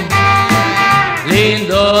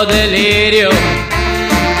 lindo delirio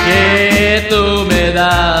que tú me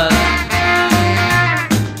das.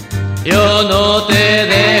 Yo no te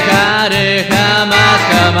dejaré jamás,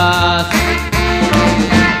 jamás.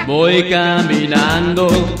 Voy caminando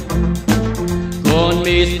con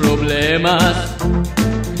mis problemas,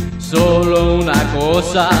 solo una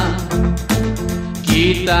cosa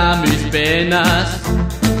quita mis penas.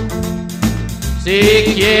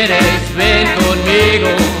 Si quieres ven conmigo,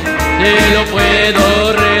 te lo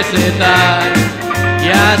puedo recetar, y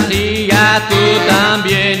así ya tú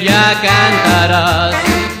también ya cantarás.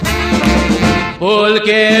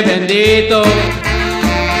 Pulque bendito,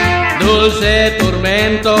 dulce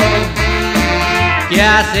tormento, ¿qué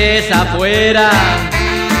haces afuera?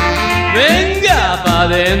 Venga pa'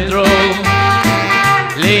 dentro,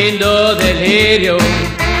 lindo delirio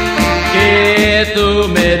que tú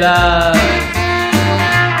me das.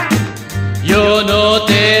 Yo no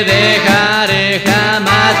te dejaré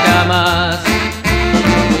jamás, jamás.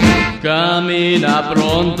 Camina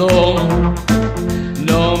pronto,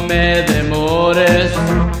 no me demores,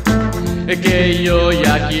 que yo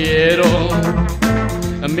ya quiero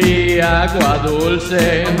mi agua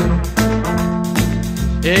dulce.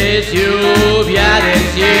 Es lluvia del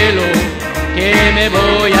cielo que me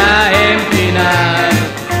voy a empinar,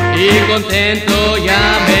 y contento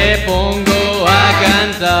ya me pongo a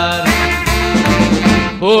cantar.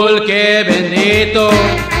 Pulque bendito,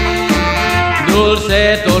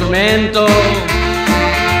 dulce tormento,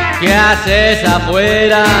 ¿qué haces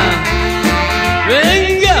afuera?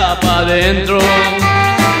 Venga pa' dentro,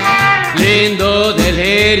 lindo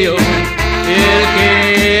delirio el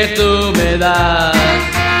que tú me das.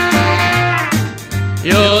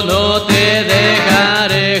 Yo no te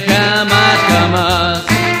dejaré jamás, jamás.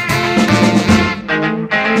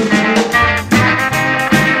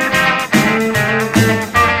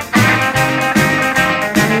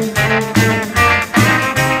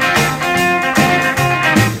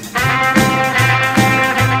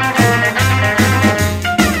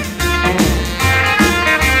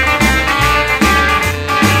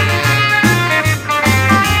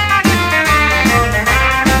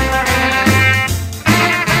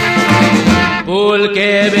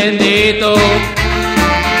 Pulque bendito,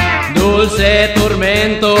 dulce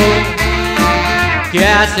tormento, ¿qué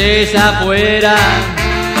haces afuera?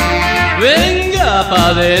 Venga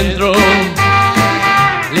pa' dentro,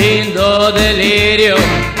 lindo delirio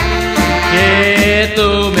que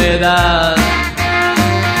tú me das.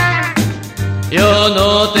 Yo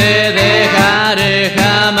no te dejaré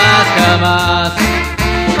jamás, jamás.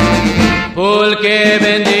 Pulque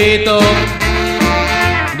bendito,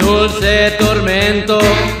 dulce tormento,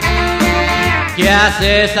 ¿qué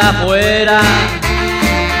haces afuera?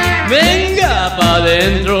 Venga pa'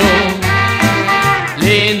 dentro,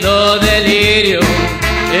 lindo delirio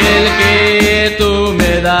el que tú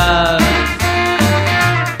me das.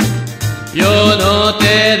 Yo no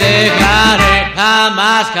te dejaré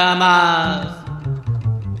jamás, jamás.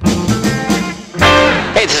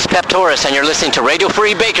 Hey, this is Peptoris, and you're listening to Radio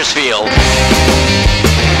Free Bakersfield.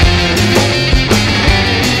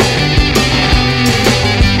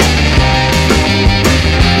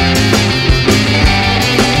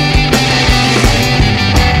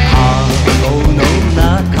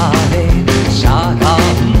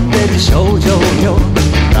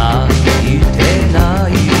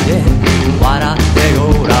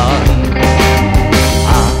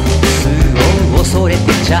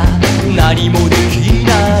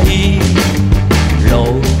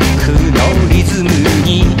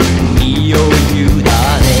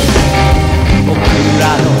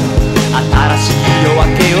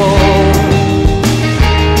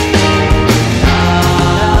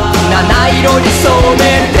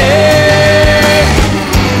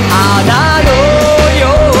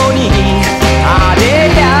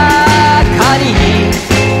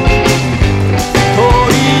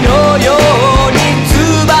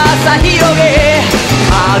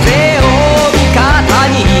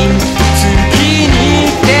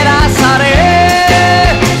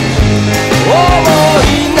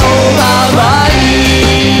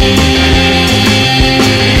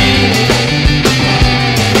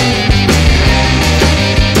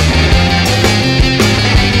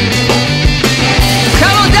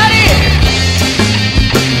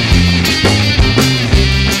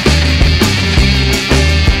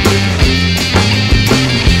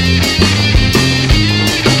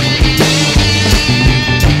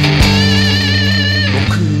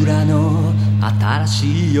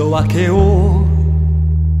 夜明けを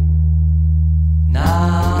七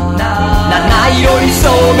色に染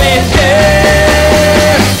めて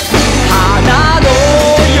花の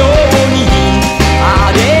ようにあ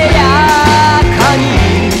でやかに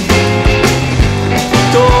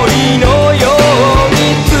鳥のように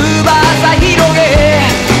翼広げ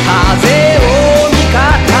風を味方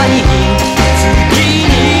に月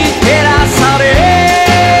に照らされ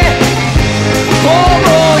思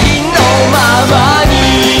いのままに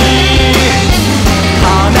花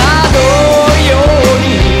のように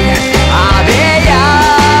あでや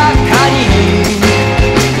かに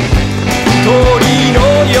鳥の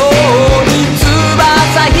ように翼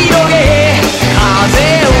広げ風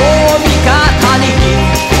を味方に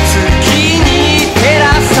月に照ら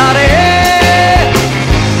され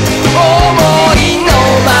思いの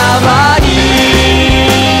ままに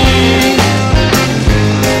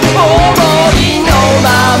思いのま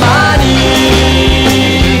まに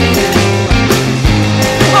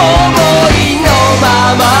思いのま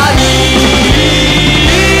まに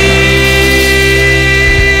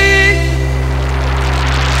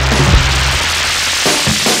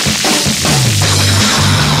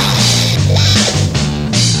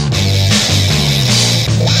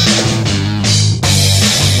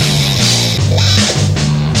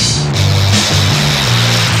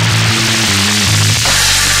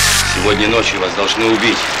Сегодня ночью вас должны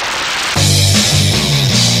убить.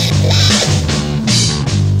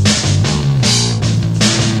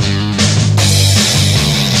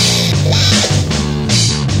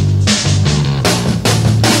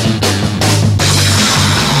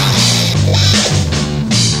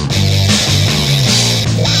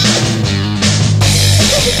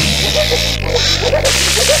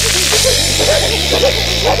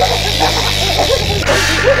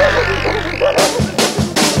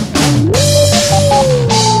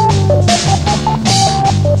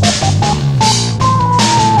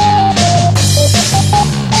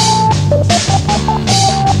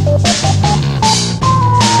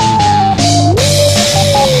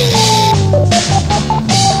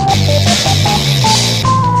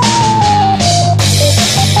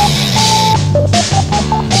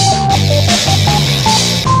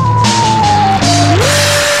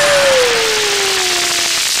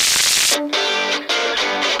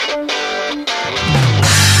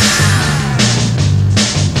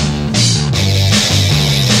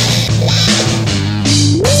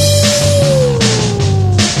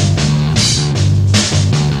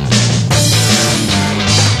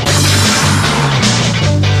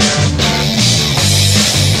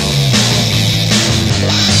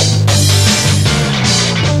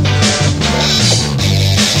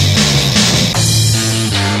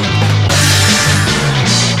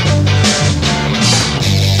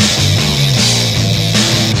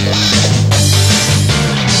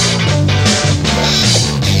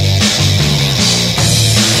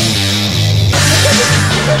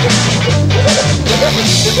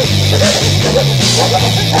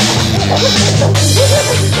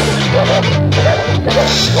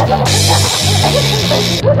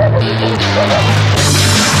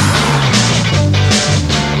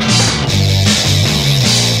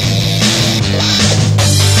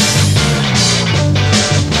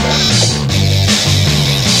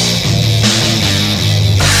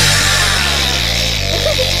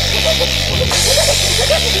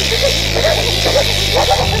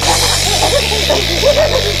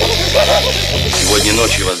 Сегодня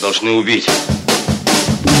ночью вас должны убить.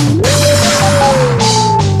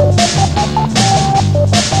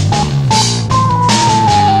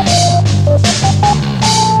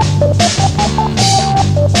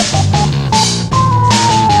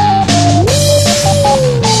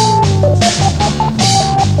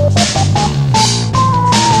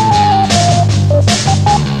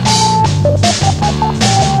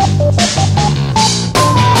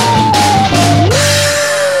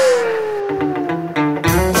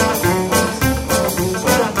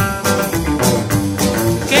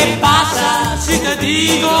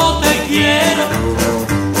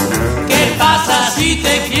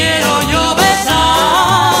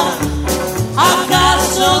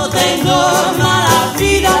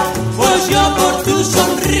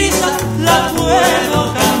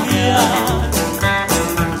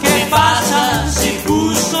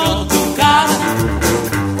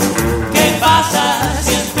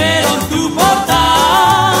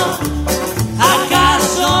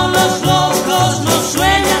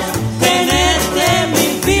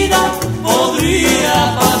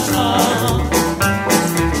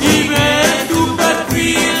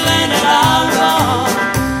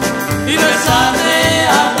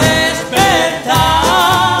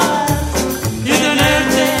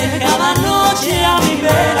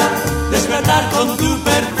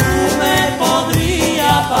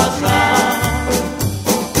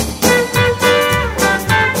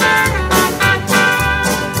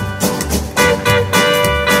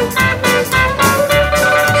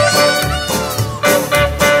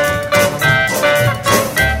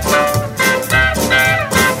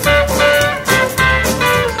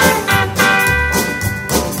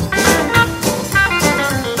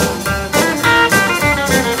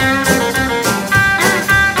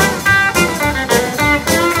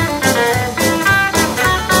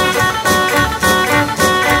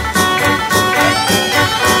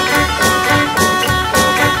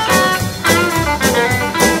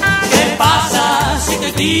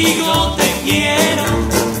 digo te quiero?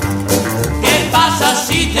 ¿Qué pasa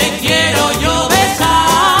si te quiero yo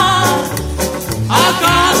besar?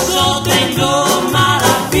 ¿Acaso tengo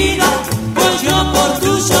mala vida? Pues yo por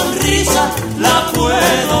tu sonrisa la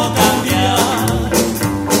puedo cambiar.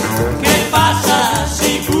 ¿Qué pasa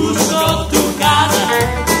si busco tu casa?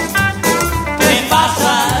 ¿Qué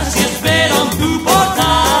pasa si espero en tu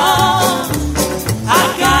portal?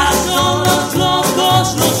 ¿Acaso los locos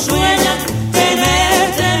no sueñan?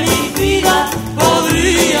 Tenerte mi vida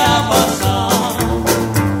podría pasar.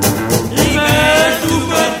 Y ver tu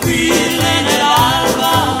perfil en el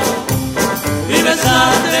alba y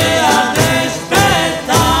besarte al despertar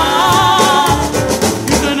y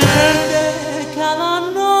tenerte cada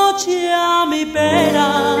noche a mi vera.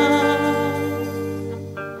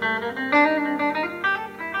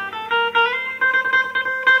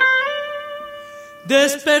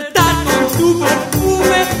 Despertar con tu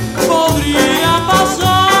perfume podría pasar.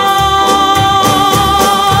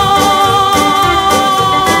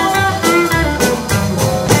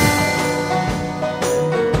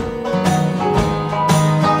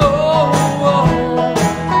 Oh, oh,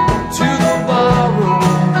 to the barroom,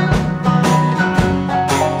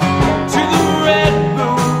 to the red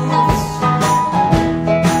booths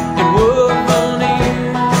and Woodlawn.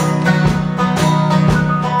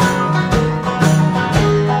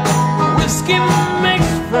 Whiskey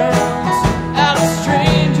makes friends out of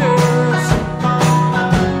strangers,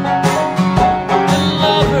 and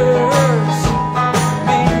lovers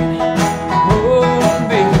mean more than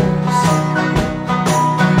beers.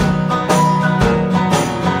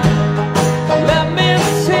 Let me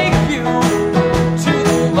take you to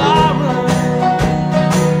the barroom.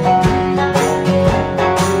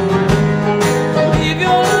 Leave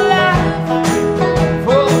your life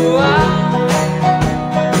for a while.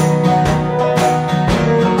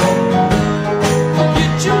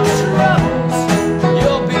 Get your troubles,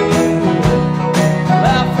 you'll be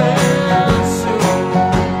laughing soon.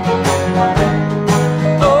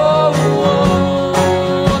 Oh,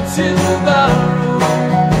 oh, to the barroom.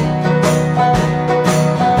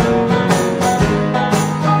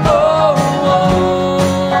 Oh, oh,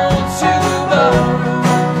 to the barroom.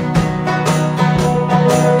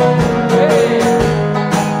 Hey.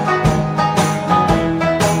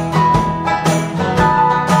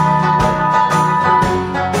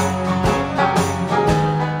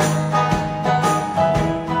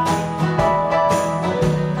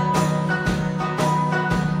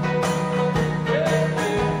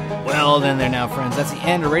 Well, then there now, friends. That's the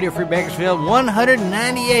end of Radio Free Bakersfield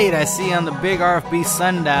 198. I see on the big RFB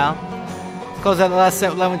sundial. Close out the last set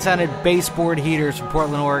with Levin-sounded baseboard heaters from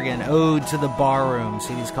Portland, Oregon. Ode to the Barroom.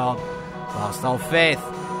 CD's called Lost All Faith.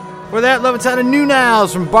 For that, Levin-sounded New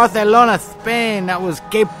Nows from Barcelona, Spain. That was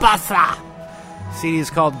Que Pasa. CD is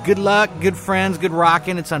called Good Luck, Good Friends, Good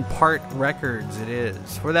Rockin'. It's on Part Records. It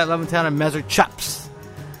is. For that, Levin-sounded Mezzer Chops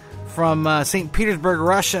from St. Petersburg,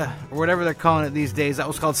 Russia, or whatever they're calling it these days. That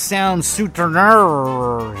was called Sound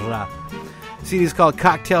Souteneurs. CD is called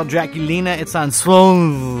Cocktail Draculina. It's on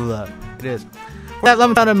Slow. It is. For that,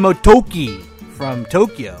 Levin-sounded Motoki from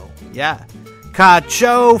Tokyo. Yeah.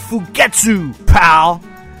 Kacho Fugetsu, pal.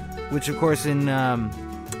 Which, of course, in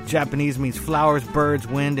Japanese means flowers, birds,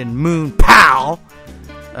 wind, and moon, pal.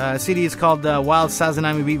 CD is called Wild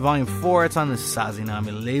Sazanami Beat Volume 4. It's on the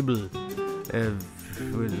Sazanami label.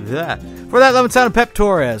 For that, Levin-sounded Pep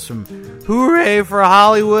Torres from Hooray for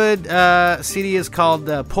Hollywood. CD is called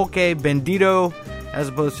Poke Bandito, as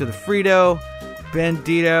opposed to the Frito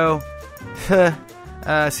Bandito.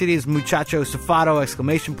 CD is Muchacho Safado,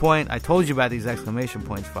 exclamation point. I told you about these exclamation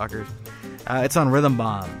points, fuckers. It's on Rhythm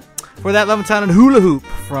Bomb. For that, Levin-sounded Hula Hoop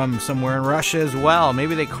from somewhere in Russia as well.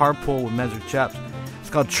 Maybe they carpool with Mezzer Chops. It's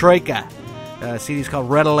called Troika. CD is called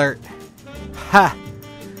Red Alert. Ha!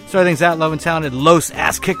 Start things out, Levin-sounded Los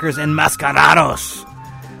Ass Kickers and Mascarados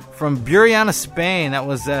from Burriana, Spain. That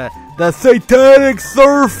was the Satanic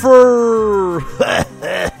Surfer.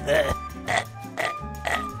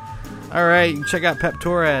 All right, you can check out Pep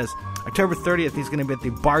Torres. October 30th, he's going to be at the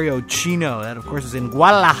Barrio Chino. That, of course, is in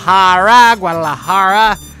Guadalajara,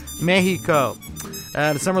 Mexico.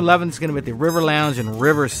 December 11th, he's going to be at the River Lounge in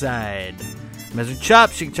Riverside. Mezzer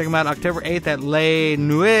Chops, you can check him out October 8th at Les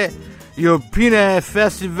Nuits European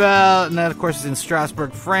Festival. And that, of course, is in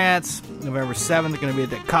Strasbourg, France. November 7th, they're going to be at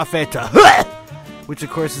the Café Tahut, which, of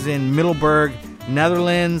course, is in Middelburg,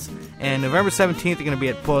 Netherlands. And November 17th, they're going to be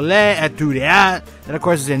at Poulet at Toudiat. And, of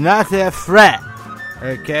course, it's in Notre Fret.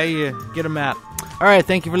 Okay, you get them out. All right,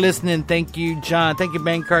 thank you for listening. Thank you, John. Thank you,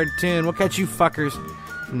 Bang Cartoon. We'll catch you fuckers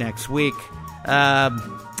next week.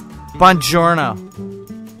 Buongiorno.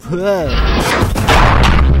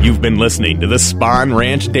 You've been listening to the Spawn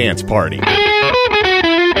Ranch Dance Party. Give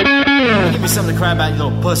me something to cry about, you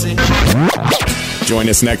little pussy. Join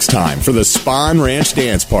us next time for the Spawn Ranch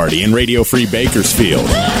Dance Party in Radio Free Bakersfield.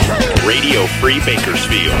 Radio Free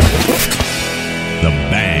Bakersfield. The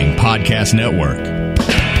Bang Podcast Network.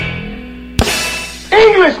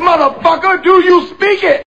 English, motherfucker, do you speak it?